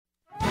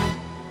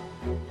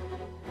Well,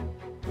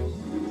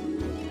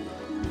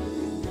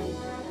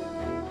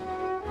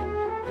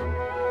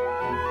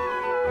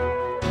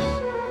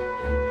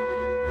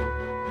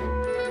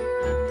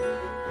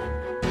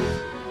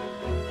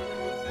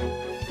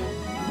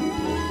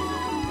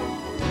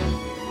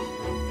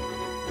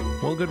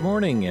 good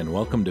morning and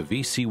welcome to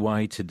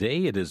VCY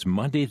Today. It is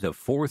Monday, the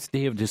 4th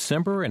day of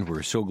December, and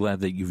we're so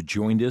glad that you've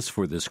joined us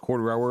for this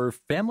quarter-hour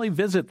family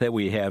visit that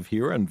we have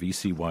here on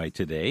VCY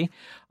Today.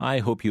 I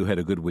hope you had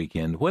a good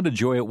weekend. What a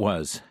joy it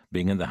was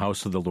being in the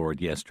house of the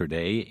Lord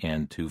yesterday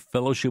and to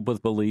fellowship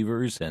with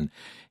believers and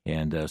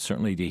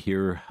certainly to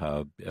hear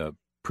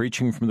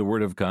preaching from the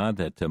Word of God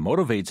that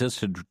motivates us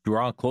to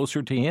draw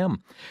closer to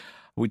Him.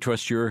 We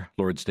trust your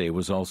Lord's Day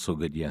was also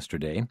good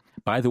yesterday.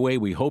 By the way,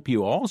 we hope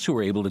you also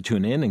were able to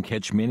tune in and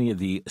catch many of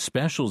the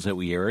specials that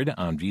we aired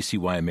on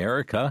VCY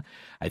America.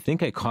 I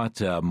think I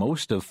caught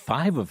most of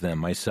 5 of them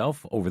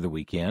myself over the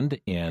weekend,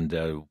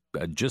 and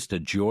just a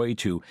joy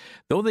to,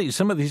 though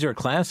some of these are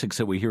classics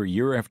that we hear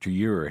year after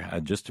year,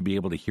 just to be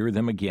able to hear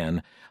them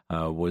again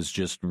was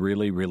just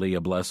really, really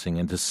a blessing.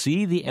 And to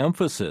see the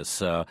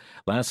emphasis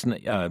last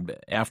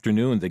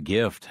afternoon, the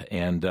gift,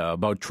 and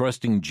about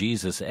trusting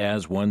Jesus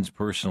as one's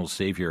personal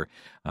Savior,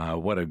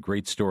 what a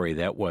great story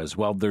that was.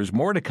 Well, there's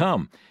more to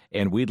come,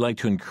 and we'd like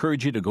to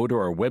encourage you to go to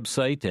our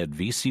website at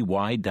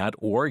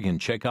vcy.org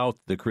and check out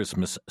the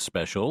Christmas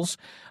specials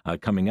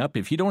coming up.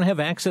 If you don't have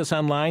access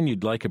online,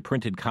 you'd like a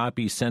printed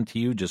copy sent to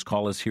you, just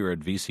call us here at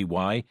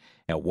VCY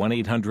at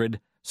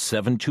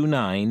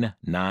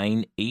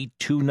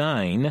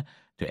 1-800-729-9829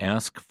 to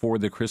ask for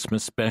the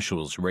Christmas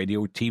specials,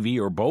 radio, TV,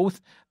 or both.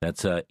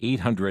 That's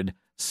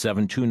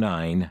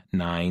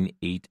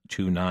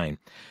 800-729-9829.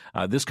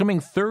 This coming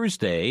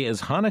Thursday,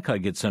 as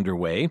Hanukkah gets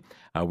underway,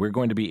 we're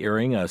going to be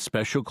airing a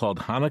special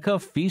called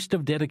Hanukkah Feast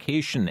of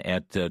Dedication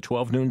at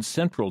 12 noon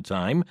Central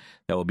Time.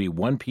 That will be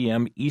 1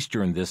 p.m.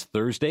 Eastern this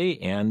Thursday,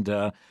 and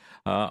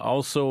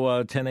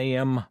also 10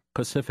 a.m.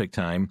 Pacific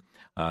Time.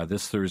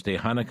 This Thursday,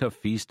 Hanukkah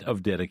Feast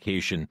of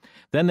Dedication.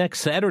 Then next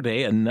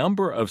Saturday, a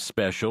number of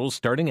specials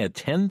starting at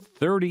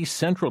 10:30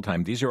 Central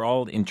Time. These are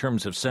all in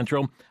terms of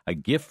Central. A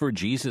Gift for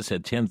Jesus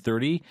at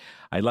 10:30.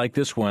 I like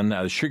this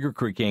one, Sugar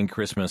Creek Gang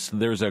Christmas.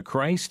 There's a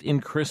Christ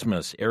in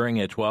Christmas airing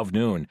at 12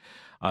 noon.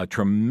 A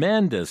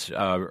tremendous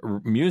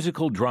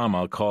musical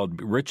drama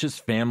called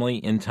Richest Family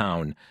in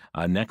Town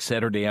next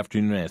Saturday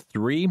afternoon at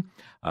 3.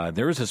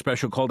 There is a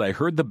special called I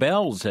Heard the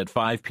Bells at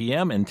 5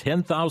 p.m. and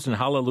 10,000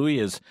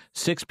 Hallelujahs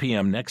 6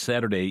 p.m. next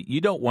Saturday. You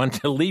don't want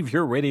to leave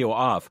your radio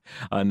off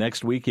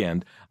next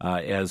weekend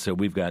as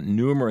we've got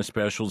numerous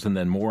specials and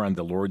then more on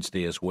the Lord's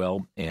Day as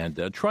well. And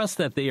trust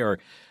that they are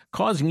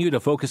causing you to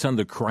focus on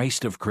the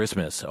Christ of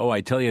Christmas. Oh, I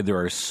tell you, there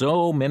are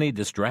so many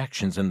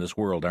distractions in this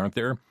world, aren't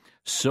there?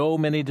 So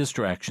many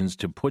distractions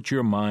to put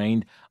your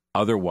mind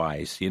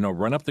otherwise. You know,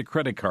 run up the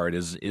credit card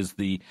is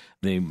the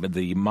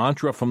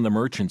mantra from the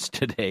merchants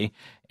today.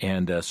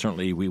 And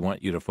certainly we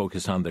want you to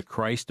focus on the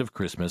Christ of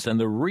Christmas and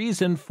the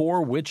reason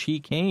for which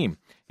He came.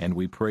 And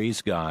we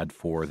praise God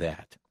for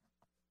that.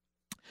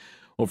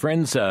 Well,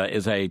 friends,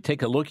 as I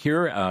take a look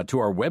here to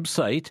our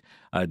website,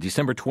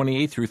 December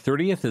 28th through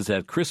 30th is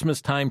that Christmas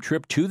time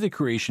trip to the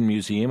Creation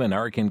Museum and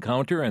Ark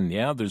Encounter. And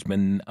yeah, there's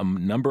been a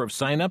number of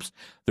signups.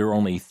 There are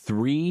only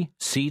 3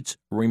 seats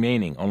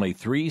remaining, only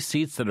 3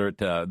 seats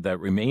that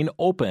remain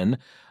open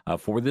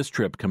for this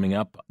trip coming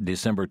up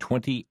December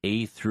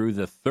 28th through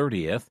the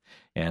 30th.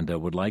 And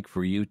would like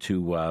for you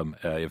to,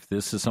 if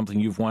this is something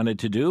you've wanted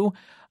to do,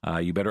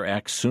 you better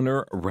act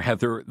sooner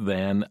rather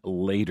than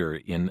later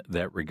in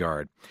that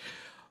regard.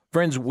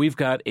 Friends, we've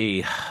got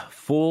a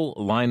full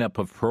lineup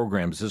of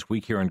programs this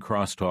week here in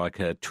Crosstalk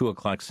at 2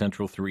 o'clock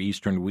Central, 3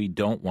 Eastern. We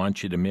don't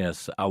want you to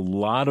miss a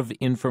lot of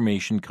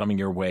information coming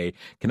your way.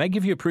 Can I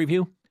give you a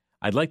preview?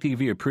 I'd like to give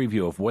you a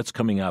preview of what's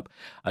coming up.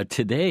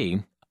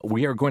 Today,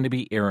 we are going to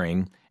be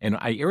airing, and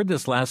I aired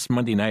this last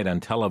Monday night on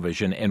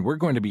television, and we're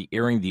going to be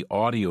airing the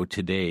audio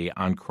today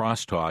on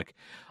Crosstalk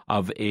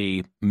of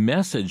a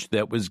message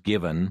that was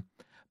given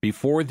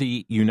before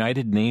the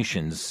United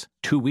Nations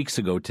 2 weeks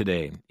ago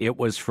today. It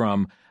was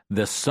from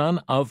the son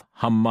of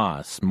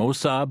Hamas,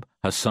 Mossab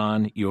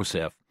Hassan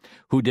Youssef,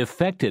 who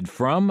defected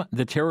from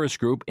the terrorist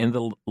group in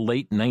the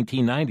late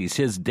 1990s.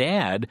 His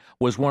dad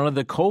was one of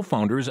the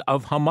co-founders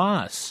of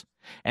Hamas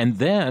and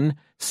then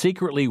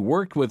secretly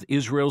worked with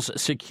Israel's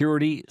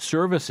security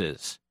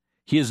services.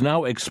 He is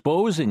now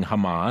exposing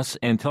Hamas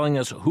and telling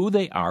us who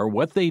they are,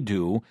 what they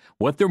do,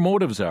 what their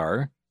motives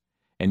are.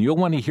 And you'll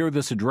want to hear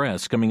this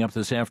address coming up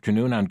this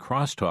afternoon on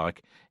Crosstalk,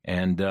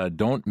 and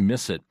don't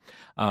miss it.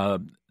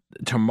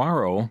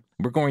 Tomorrow,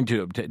 we're going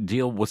to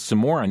deal with some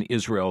more on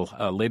Israel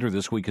later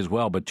this week as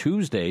well. But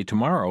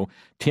tomorrow,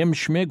 Tim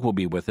Schmig will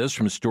be with us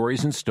from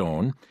Stories in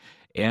Stone,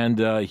 and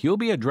he'll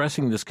be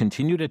addressing this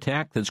continued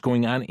attack that's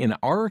going on in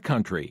our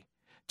country,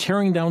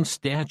 tearing down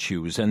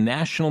statues and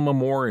national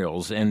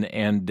memorials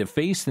and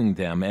defacing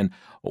them. And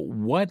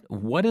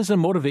what is the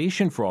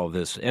motivation for all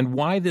this and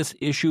why this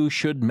issue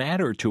should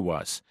matter to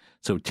us?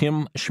 So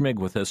Tim Schmig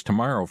with us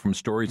tomorrow from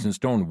Stories in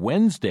Stone.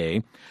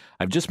 Wednesday,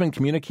 I've just been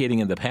communicating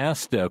in the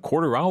past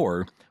quarter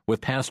hour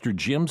with Pastor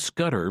Jim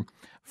Scudder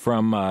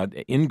from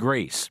In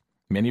Grace.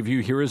 Many of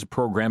you hear his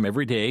program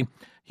every day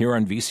here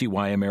on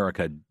VCY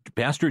America.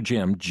 Pastor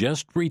Jim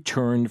just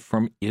returned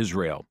from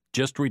Israel.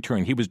 Just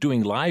returned. He was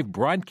doing live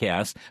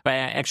broadcasts,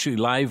 actually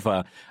live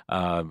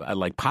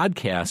like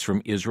podcasts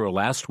from Israel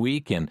last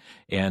week, and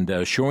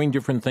showing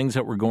different things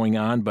that were going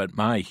on. But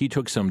he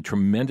took some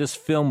tremendous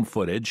film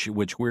footage,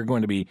 which we're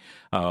going to be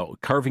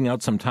carving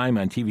out some time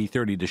on TV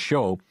 30 to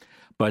show.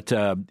 But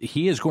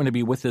he is going to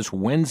be with us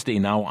Wednesday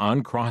now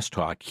on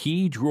Crosstalk.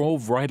 He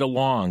drove right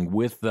along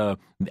with the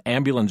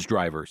ambulance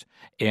drivers,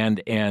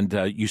 and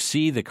you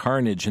see the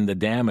carnage and the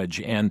damage,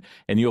 and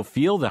you'll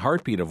feel the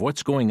heartbeat of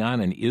what's going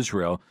on in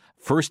Israel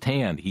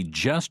firsthand. He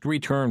just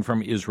returned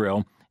from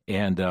Israel,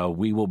 and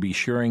we will be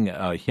sharing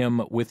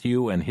him with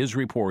you and his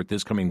report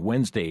this coming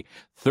Wednesday.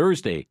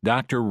 Thursday,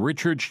 Dr.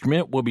 Richard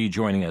Schmidt will be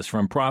joining us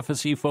from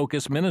Prophecy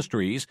Focus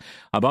Ministries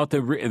about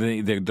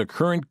the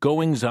current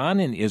goings-on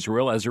in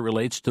Israel as it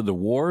relates to the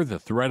war, the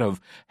threat of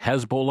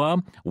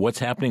Hezbollah, what's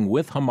happening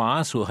with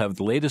Hamas. We'll have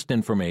the latest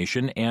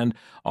information, and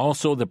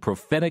also the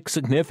prophetic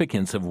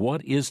significance of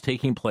what is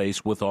taking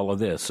place with all of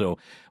this. So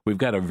we've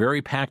got a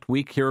very packed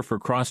week here for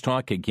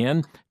Crosstalk.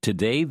 Again,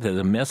 today,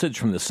 the message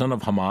from the son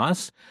of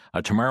Hamas.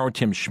 Tomorrow,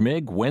 Tim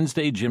Schmig.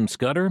 Wednesday, Jim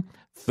Scudder.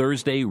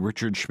 Thursday,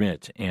 Richard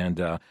Schmidt.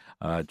 And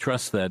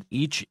trust that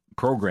each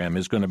program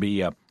is going to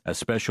be a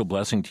special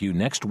blessing to you.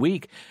 Next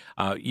week,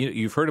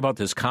 you've heard about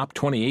this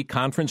COP28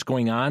 conference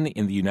going on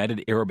in the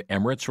United Arab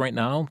Emirates right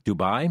now,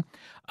 Dubai.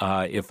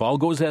 If all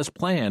goes as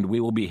planned, we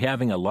will be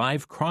having a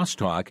live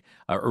crosstalk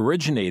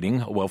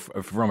originating,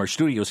 from our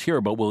studios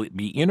here, but we'll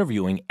be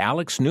interviewing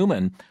Alex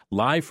Newman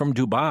live from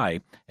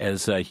Dubai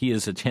as he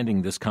is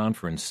attending this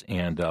conference,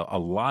 and a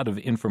lot of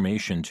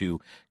information to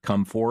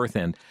come forth.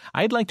 And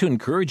I'd like to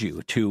encourage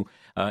you to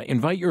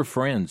invite your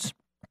friends,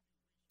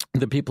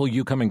 the people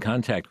you come in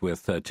contact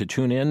with, to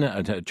tune in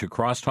to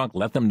Crosstalk.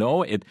 Let them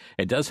know. It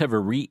does have a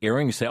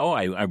re-airing. You say,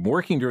 I'm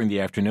working during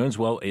the afternoons.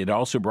 Well, it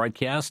also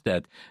broadcasts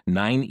at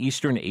 9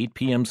 Eastern, 8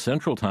 p.m.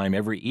 Central Time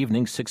every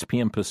evening, 6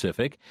 p.m.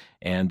 Pacific.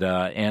 And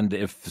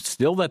if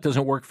still that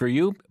doesn't work for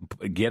you,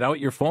 get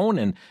out your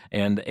phone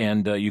and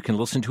you can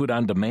listen to it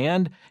on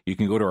demand. You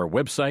can go to our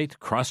website,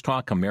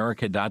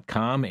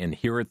 crosstalkamerica.com, and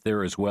hear it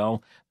there as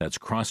well. That's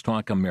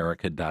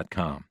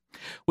crosstalkamerica.com.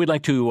 We'd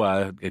like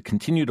to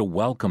continue to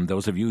welcome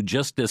those of you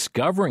just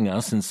discovering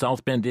us in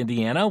South Bend,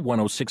 Indiana,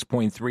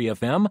 106.3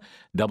 FM,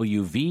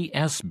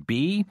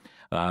 WVSB.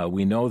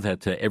 We know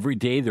that every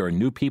day there are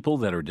new people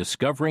that are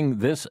discovering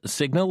this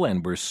signal,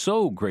 and we're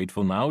so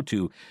grateful now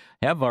to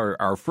have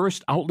our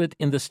first outlet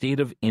in the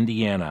state of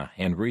Indiana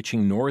and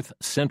reaching north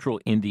central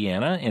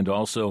Indiana and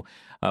also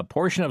a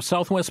portion of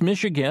southwest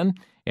Michigan.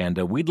 And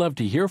we'd love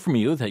to hear from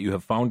you that you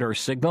have found our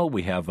signal.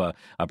 We have a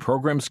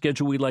program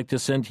schedule we'd like to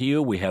send to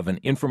you. We have an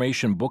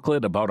information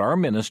booklet about our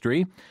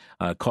ministry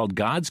called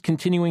God's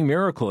Continuing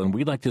Miracle, and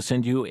we'd like to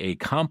send you a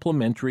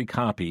complimentary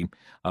copy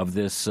of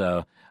this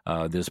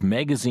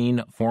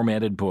magazine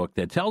formatted book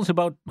that tells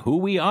about who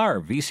we are,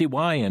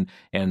 VCY,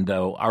 and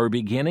our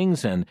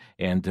beginnings, and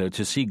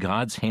to see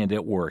God's hand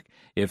at work.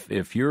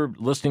 If you're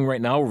listening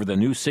right now over the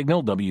new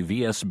signal,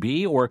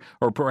 WVSB, or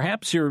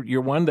perhaps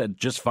you're one that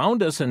just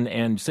found us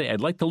and say,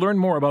 I'd like to learn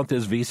more about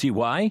this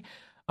VCY,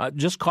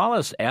 just call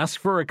us. Ask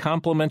for a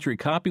complimentary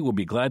copy. We'll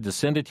be glad to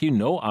send it to you.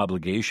 No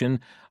obligation.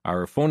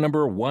 Our phone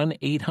number,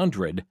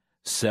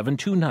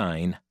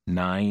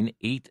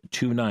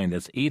 1-800-729-9829.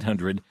 That's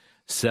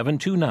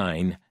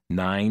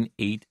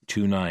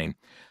 800-729-9829.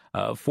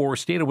 For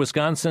state of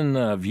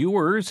Wisconsin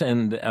viewers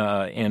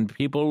and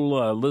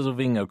people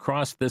living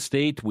across the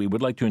state, we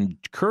would like to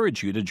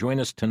encourage you to join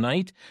us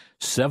tonight,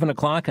 7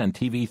 o'clock on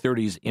TV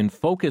 30's In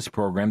Focus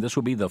program. This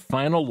will be the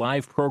final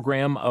live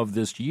program of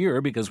this year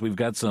because we've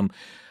got some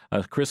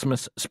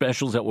Christmas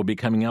specials that will be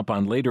coming up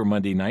on later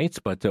Monday nights,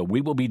 but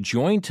we will be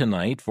joined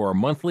tonight for our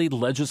monthly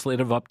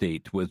legislative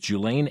update with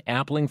Julaine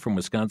Appling from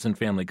Wisconsin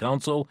Family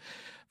Council.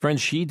 Friends,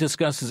 she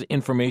discusses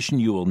information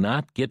you will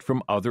not get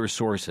from other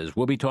sources.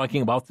 We'll be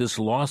talking about this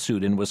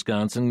lawsuit in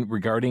Wisconsin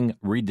regarding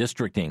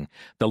redistricting,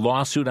 the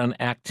lawsuit on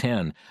Act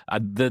 10,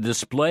 the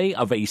display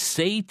of a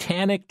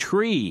satanic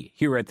tree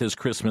here at this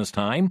Christmas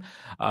time.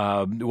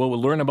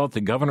 We'll learn about the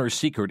governor's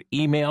secret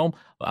email,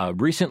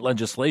 recent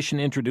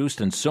legislation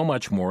introduced, and so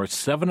much more.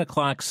 7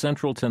 o'clock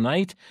Central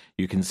tonight.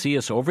 You can see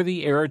us over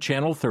the air,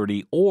 Channel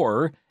 30,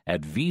 or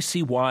at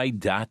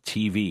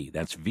VCY.tv.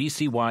 That's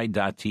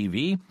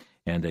VCY.tv.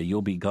 And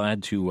you'll be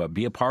glad to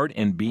be a part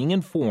and being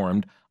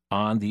informed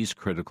on these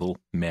critical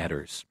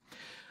matters.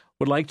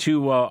 Would like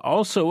to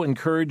also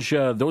encourage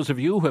those of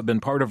you who have been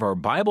part of our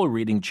Bible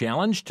reading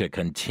challenge to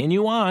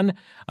continue on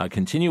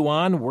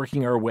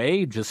working our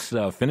way, just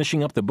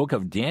finishing up the book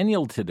of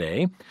Daniel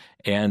today,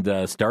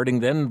 and starting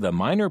then the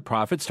minor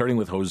prophets, starting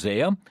with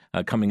Hosea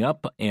coming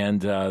up,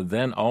 and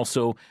then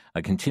also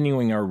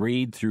continuing our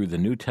read through the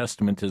New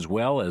Testament as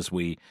well as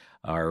we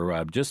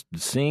are just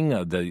seeing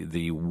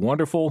the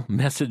wonderful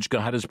message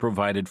God has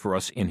provided for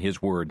us in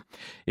His Word.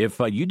 If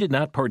you did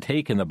not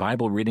partake in the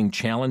Bible Reading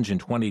Challenge in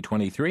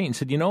 2023 and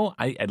said,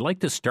 I'd like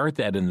to start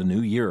that in the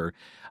new year,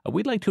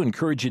 we'd like to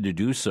encourage you to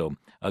do so.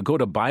 Go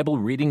to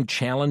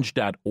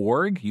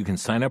BibleReadingChallenge.org. You can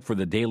sign up for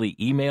the daily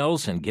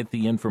emails and get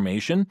the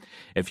information.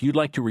 If you'd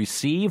like to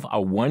receive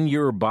a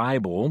one-year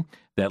Bible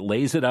that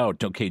lays it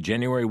out, okay,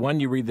 January 1,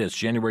 you read this,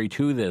 January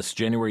 2, this,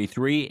 January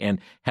 3, and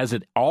has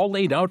it all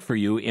laid out for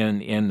you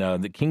in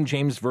the King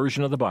James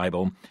Version of the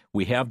Bible.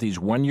 We have these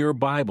one-year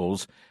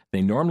Bibles.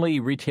 They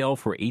normally retail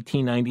for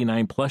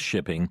 $18.99 plus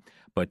shipping,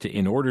 but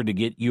in order to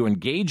get you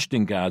engaged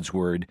in God's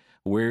Word,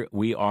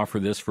 we offer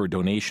this for a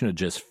donation of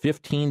just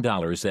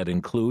 $15. That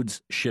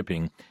includes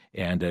shipping.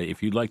 And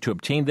if you'd like to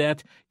obtain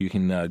that, you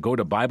can go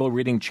to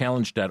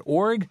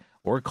BibleReadingChallenge.org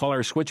or call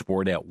our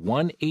switchboard at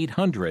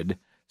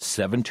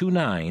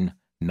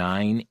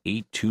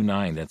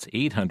 1-800-729-9829. That's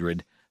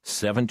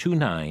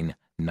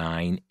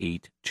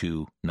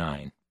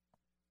 800-729-9829.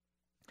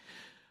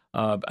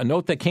 A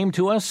note that came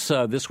to us,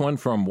 this one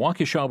from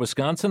Waukesha,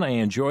 Wisconsin. I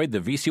enjoyed the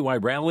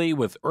VCY rally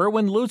with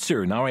Erwin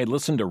Lutzer. Now I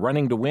listen to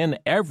Running to Win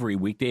every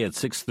weekday at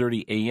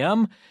 6:30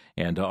 a.m.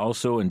 and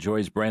also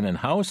enjoys Brandon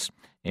House.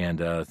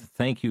 And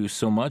thank you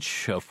so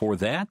much for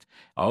that.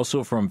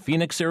 Also from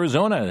Phoenix,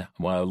 Arizona,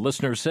 a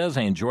listener says,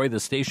 I enjoy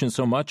the station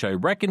so much, I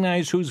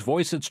recognize whose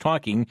voice it's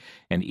talking,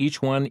 and each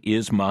one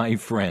is my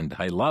friend.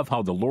 I love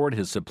how the Lord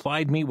has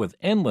supplied me with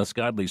endless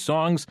godly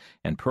songs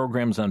and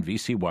programs on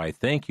VCY.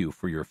 Thank you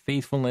for your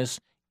faithfulness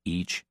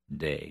each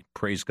day.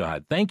 Praise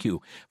God. Thank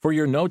you for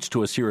your notes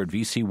to us here at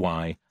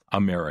VCY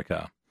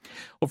America.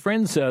 Well,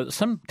 friends,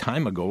 some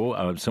time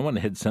ago, someone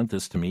had sent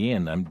this to me,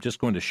 and I'm just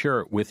going to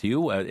share it with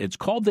you. It's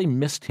called They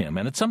Missed Him,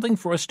 and it's something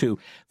for us to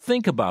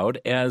think about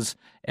as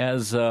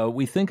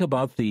we think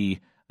about the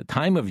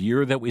time of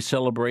year that we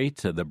celebrate,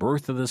 the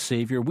birth of the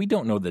Savior. We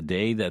don't know the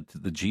day that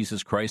the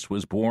Jesus Christ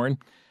was born.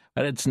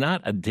 It's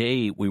not a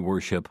day we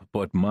worship,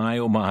 but my,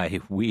 oh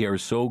my, we are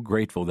so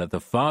grateful that the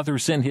Father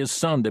sent His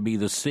Son to be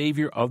the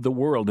Savior of the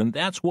world, and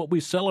that's what we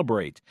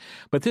celebrate.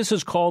 But this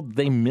is called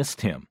They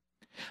Missed Him.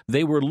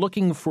 They were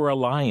looking for a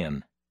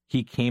lion.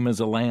 He came as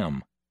a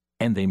lamb,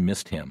 and they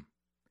missed him.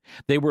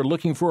 They were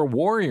looking for a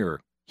warrior.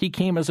 He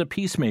came as a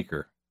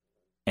peacemaker,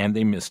 and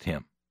they missed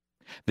him.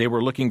 They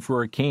were looking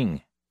for a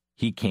king.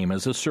 He came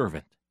as a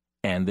servant,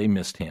 and they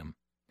missed him.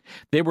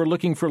 They were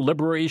looking for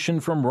liberation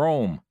from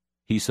Rome.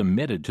 He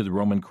submitted to the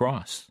Roman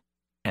cross,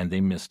 and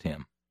they missed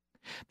him.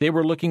 They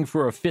were looking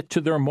for a fit to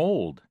their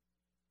mold,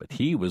 but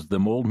he was the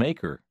mold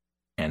maker,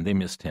 and they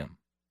missed him.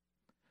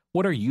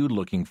 What are you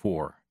looking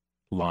for?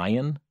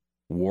 Lion,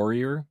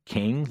 warrior,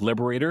 king,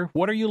 liberator?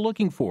 What are you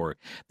looking for?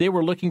 They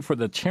were looking for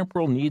the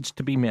temporal needs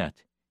to be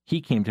met. He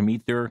came to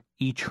meet their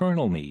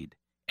eternal need,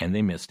 and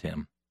they missed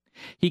him.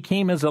 He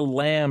came as a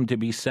lamb to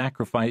be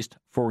sacrificed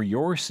for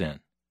your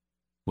sin.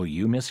 Will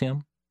you miss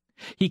him?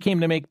 He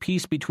came to make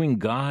peace between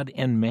God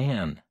and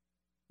man.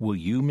 Will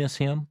you miss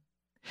him?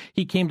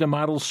 He came to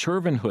model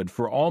servanthood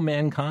for all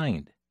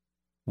mankind.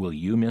 Will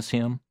you miss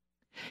him?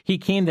 He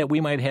came that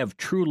we might have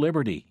true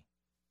liberty.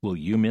 Will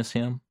you miss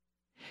him?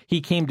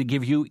 He came to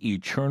give you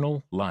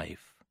eternal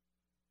life.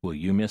 Will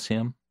you miss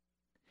him?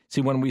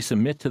 See, when we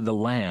submit to the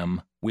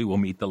Lamb, we will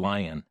meet the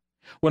lion.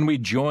 When we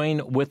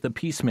join with the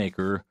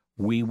peacemaker,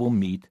 we will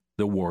meet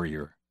the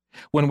warrior.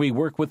 When we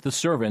work with the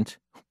servant,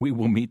 we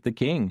will meet the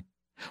king.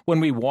 When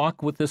we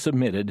walk with the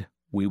submitted,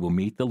 we will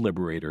meet the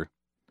liberator.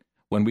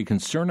 When we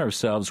concern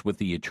ourselves with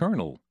the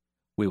eternal,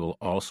 we will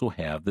also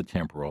have the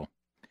temporal.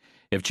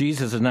 If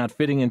Jesus is not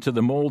fitting into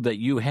the mold that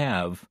you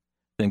have,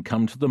 then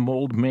come to the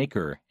mold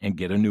maker and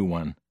get a new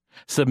one.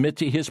 Submit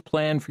to his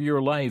plan for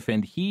your life,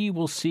 and he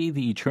will see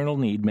the eternal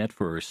need met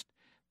first.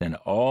 Then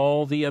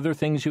all the other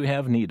things you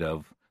have need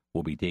of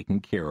will be taken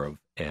care of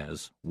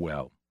as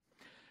well.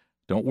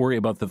 Don't worry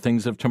about the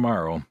things of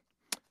tomorrow.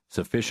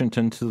 Sufficient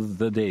unto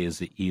the day is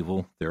the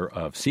evil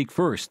thereof. Seek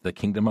first the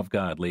kingdom of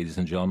God, ladies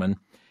and gentlemen.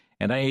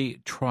 And I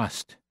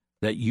trust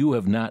that you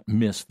have not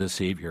missed the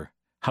Savior.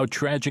 How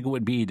tragic it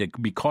would be to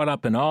be caught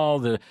up in all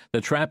the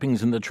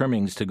trappings and the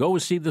trimmings, to go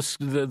see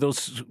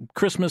those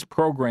Christmas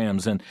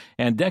programs and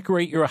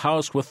decorate your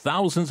house with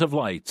thousands of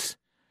lights,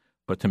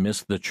 but to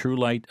miss the true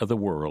light of the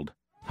world.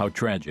 How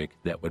tragic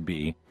that would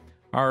be.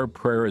 Our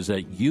prayer is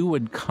that you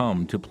would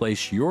come to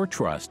place your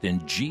trust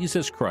in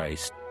Jesus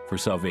Christ for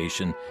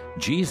salvation.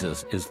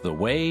 Jesus is the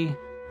way,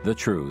 the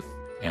truth,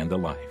 and the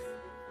life.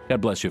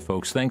 God bless you,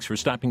 folks. Thanks for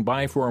stopping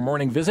by for our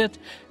morning visit,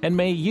 and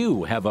may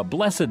you have a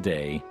blessed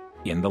day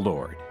in the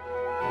Lord.